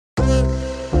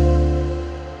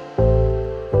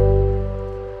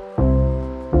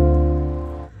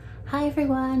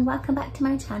everyone, welcome back to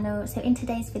my channel. So in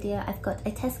today's video I've got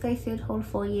a Tesco food haul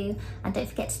for you, and don't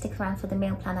forget to stick around for the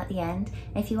meal plan at the end.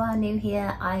 If you are new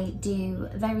here, I do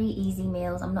very easy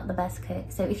meals. I'm not the best cook,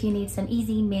 so if you need some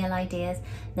easy meal ideas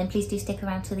then please do stick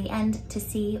around to the end to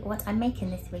see what I'm making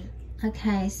this week.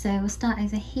 Okay, so we'll start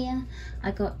over here.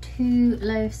 I got 2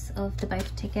 loaves of the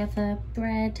both together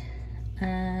bread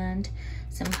and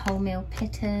some wholemeal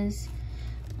pittas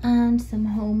and some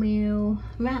wholemeal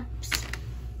wraps.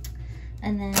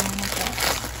 And then I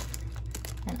got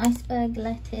an iceberg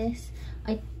lettuce.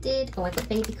 I got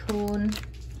baby corn.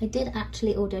 I did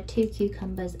actually order 2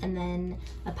 cucumbers and then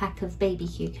a pack of baby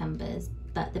cucumbers,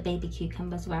 but the baby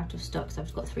cucumbers were out of stock, so I've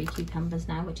just got 3 cucumbers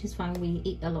now, which is fine. We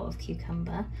eat a lot of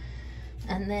cucumber.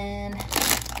 And then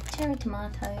cherry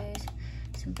tomatoes,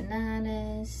 some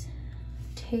bananas,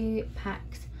 2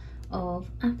 packs of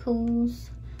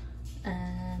apples,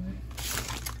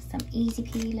 some easy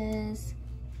peelers,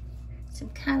 some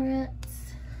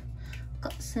carrots,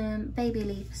 got some baby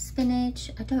leaf spinach.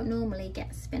 I don't normally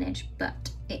get spinach,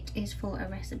 but it is for a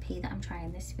recipe that I'm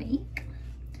trying this week.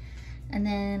 And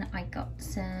then I got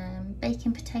some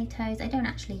baking potatoes. I don't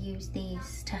actually use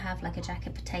these to have like a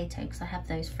jacket potato because I have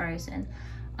those frozen.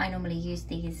 I normally use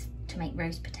these to make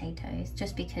roast potatoes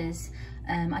just because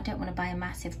I don't want to buy a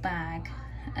massive bag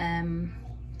that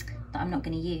I'm not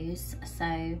going to use.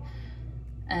 So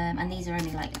and these are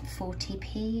only like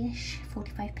 40p-ish,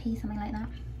 45p, something like that.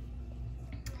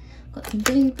 Got some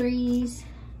blueberries,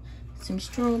 some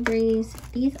strawberries.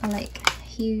 These are like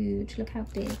huge, look how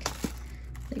big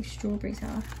those strawberries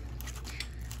are.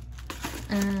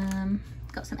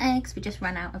 Got some eggs, we just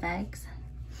ran out of eggs.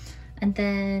 And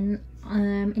then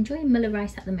I'm enjoying Muller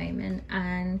rice at the moment,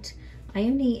 and I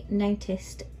only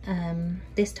noticed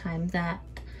this time that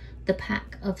the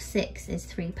pack of 6 is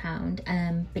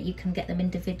 £3, but you can get them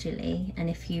individually, and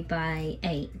if you buy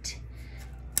 8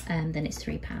 then it's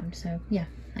 £3. So yeah,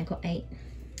 I got 8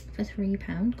 for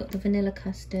 £3. Got the vanilla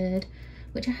custard,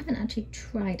 which I haven't actually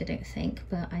tried, I don't think,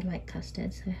 but I like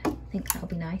custard, so I think that'll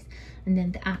be nice. And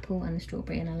then the apple and the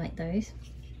strawberry, and I like those.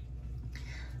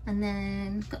 And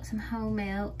then got some whole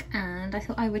milk, and I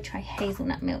thought I would try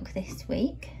hazelnut milk this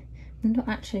week. I've not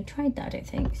actually tried that, I don't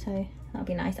think, so that'll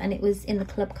be nice. And it was in the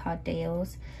club card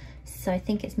deals, so I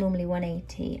think it's normally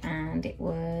 £1.80 and it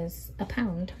was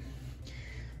 £1.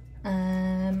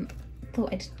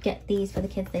 Thought I'd get these for the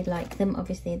kids, they'd like them.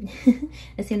 Obviously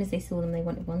as soon as they saw them they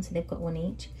wanted one, so they've got one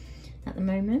each at the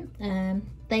moment.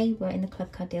 They were in the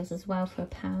club card deals as well for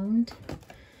 £1.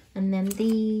 And then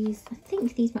these, I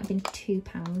think these might have been £2,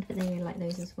 but they really like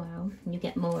those as well, and you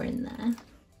get more in there.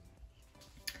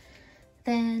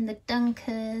 Then the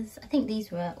Dunkers, I think these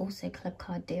were also club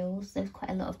card deals. There was quite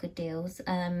a lot of good deals.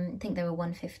 I think they were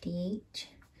 £1.50 each.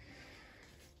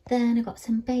 Then I got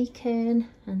some bacon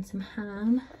and some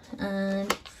ham,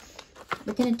 and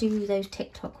we're going to do those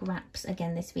TikTok wraps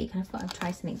again this week. And I thought I'd try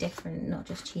something different, not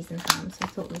just cheese and ham, so I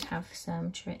thought we'd have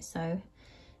some chorizo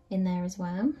in there as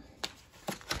well.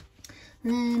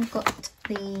 And then got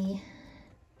the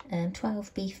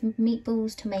 12 beef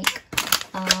meatballs to make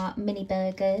our mini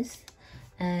burgers.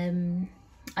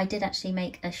 I did actually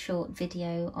make a short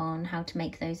video on how to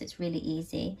make those. It's really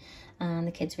easy and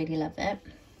the kids really love it.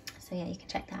 So yeah, you can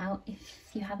check that out if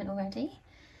you haven't already.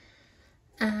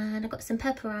 And I got some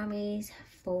pepperonis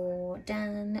for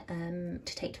Dan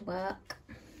to take to work.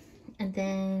 And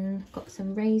then got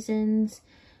some raisins.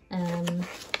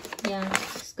 Yeah,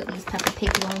 just got these Peppa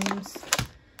Pig ones.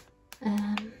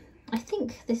 I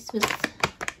think this was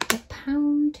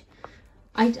 £1.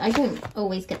 I don't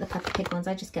always get the Peppa Pig ones,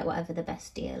 I just get whatever the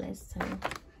best deal is, so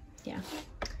yeah.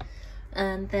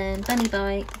 And then bunny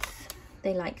bites,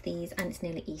 they like these, and it's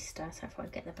nearly Easter, so I thought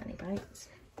I'd get the bunny bites.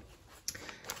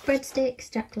 Breadsticks,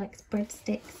 Jack likes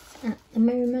breadsticks at the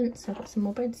moment, so I've got some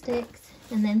more breadsticks.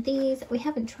 And then these, we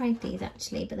haven't tried these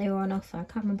actually, but they were on offer. I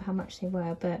can't remember how much they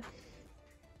were, but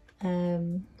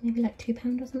maybe like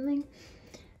 £2 or something.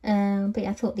 But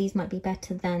yeah, I thought these might be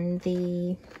better than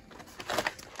the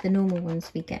normal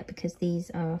ones we get, because these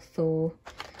are for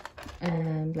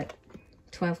like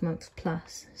 12 months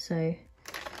plus, so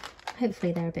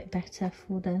hopefully they're a bit better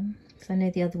for them, because I know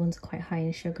the other ones are quite high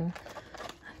in sugar.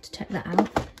 I have to check that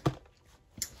out.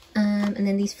 And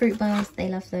then these fruit bars, they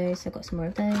love those, so I've got some more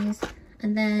of those.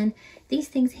 And then these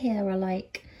things here are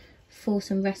like for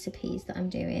some recipes that I'm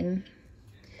doing.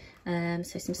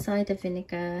 So some cider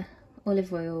vinegar,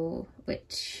 olive oil,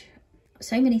 which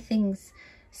so many things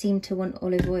seem to want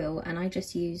olive oil, and I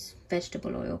just use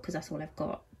vegetable oil because that's all I've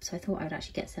got. So I thought I would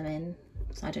actually get some in,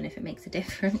 so I don't know if it makes a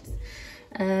difference.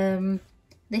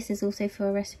 This is also for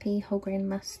a recipe, whole grain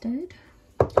mustard.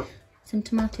 some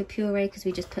tomato puree because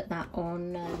we just put that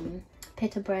on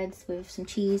pita breads with some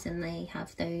cheese, and they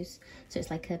have those, so it's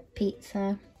like a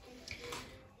pizza.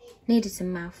 Needed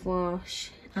some mouthwash,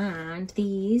 and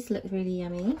these look really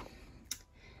yummy.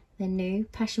 They're new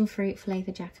passion fruit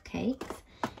flavour Jaffa cakes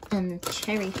and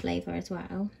cherry flavour as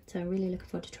well, so I'm really looking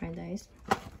forward to trying those.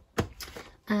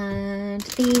 And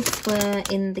these were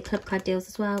in the club card deals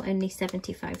as well, only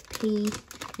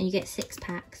 75p, and you get 6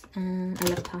 packs, and I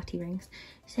love party rings.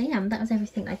 So yeah, that was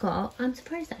everything I got. I'm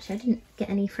surprised actually I didn't get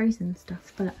any frozen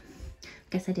stuff, but I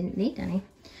guess I didn't need any.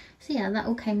 So yeah, that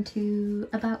all came to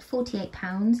about £48.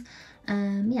 Yeah,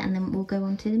 and then we'll go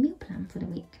on to the meal plan for the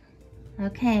week.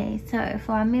 Okay, so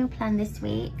for our meal plan this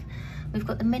week, we've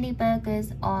got the mini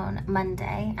burgers on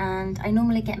Monday, and I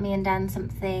normally get me and Dan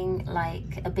something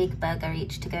like a big burger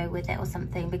each to go with it or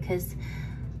something, because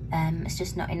it's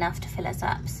just not enough to fill us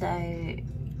up. So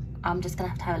I'm just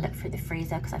gonna have a look through the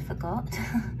freezer because I forgot.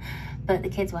 But the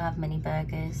kids will have mini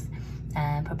burgers,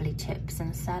 probably chips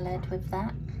and salad with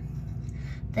that.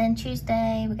 Then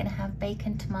Tuesday we're gonna have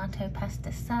bacon tomato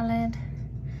pasta salad,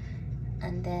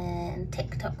 and then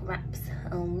TikTok wraps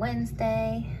on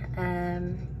Wednesday.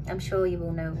 I'm sure you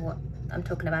all know what I'm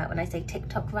talking about when I say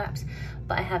TikTok wraps,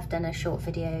 but I have done a short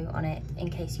video on it in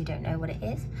case you don't know what it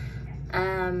is.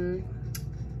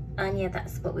 And yeah,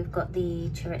 that's what we've got the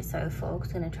chorizo for,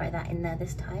 because I'm going to try that in there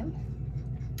this time.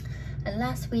 And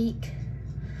last week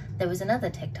there was another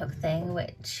TikTok thing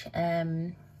which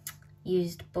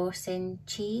used Boursin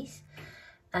cheese,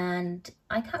 and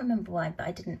I can't remember why, but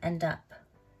I didn't end up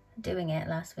doing it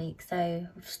last week, so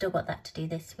we've still got that to do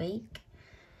this week.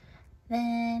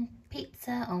 Then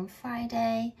pizza on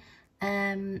Friday.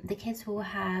 The kids will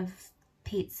have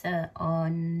pizza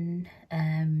on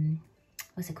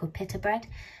what's it called, pita bread,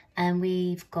 and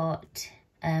we've got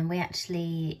I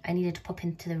needed to pop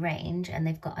into the range, and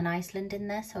they've got an Iceland in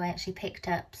there, so I actually picked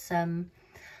up some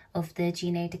of the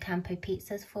Gino di Campo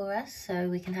pizzas for us, so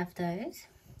we can have those.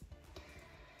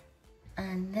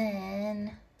 And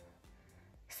then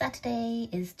Saturday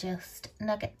is just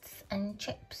nuggets and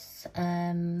chips.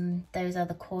 Those are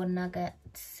the corn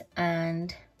nuggets,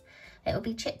 and it'll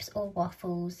be chips or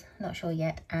waffles, not sure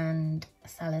yet, and a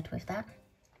salad with that.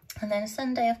 And then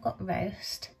Sunday I've got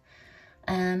roast.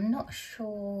 Not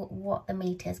sure what the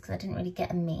meat is because I didn't really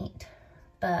get a meat,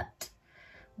 but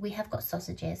we have got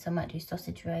sausages, so I might do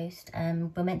sausage roast.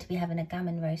 We're meant to be having a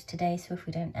gammon roast today, so if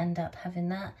we don't end up having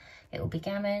that, it will be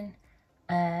gammon.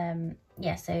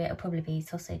 Yeah, so it'll probably be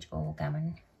sausage or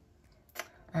gammon.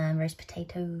 Roast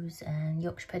potatoes and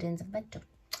Yorkshire puddings and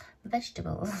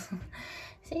vegetables.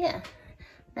 So yeah,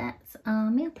 that's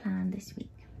our meal plan this week.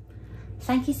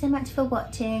 Thank you so much for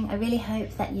watching. I really hope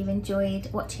that you enjoyed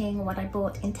watching what I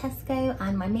bought in Tesco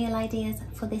and my meal ideas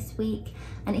for this week.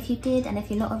 And if you did, and if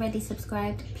you're not already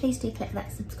subscribed, please do click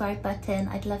that subscribe button.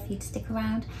 I'd love for you to stick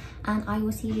around, and I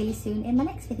will see you really soon in my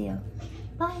next video.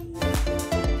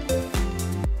 Bye.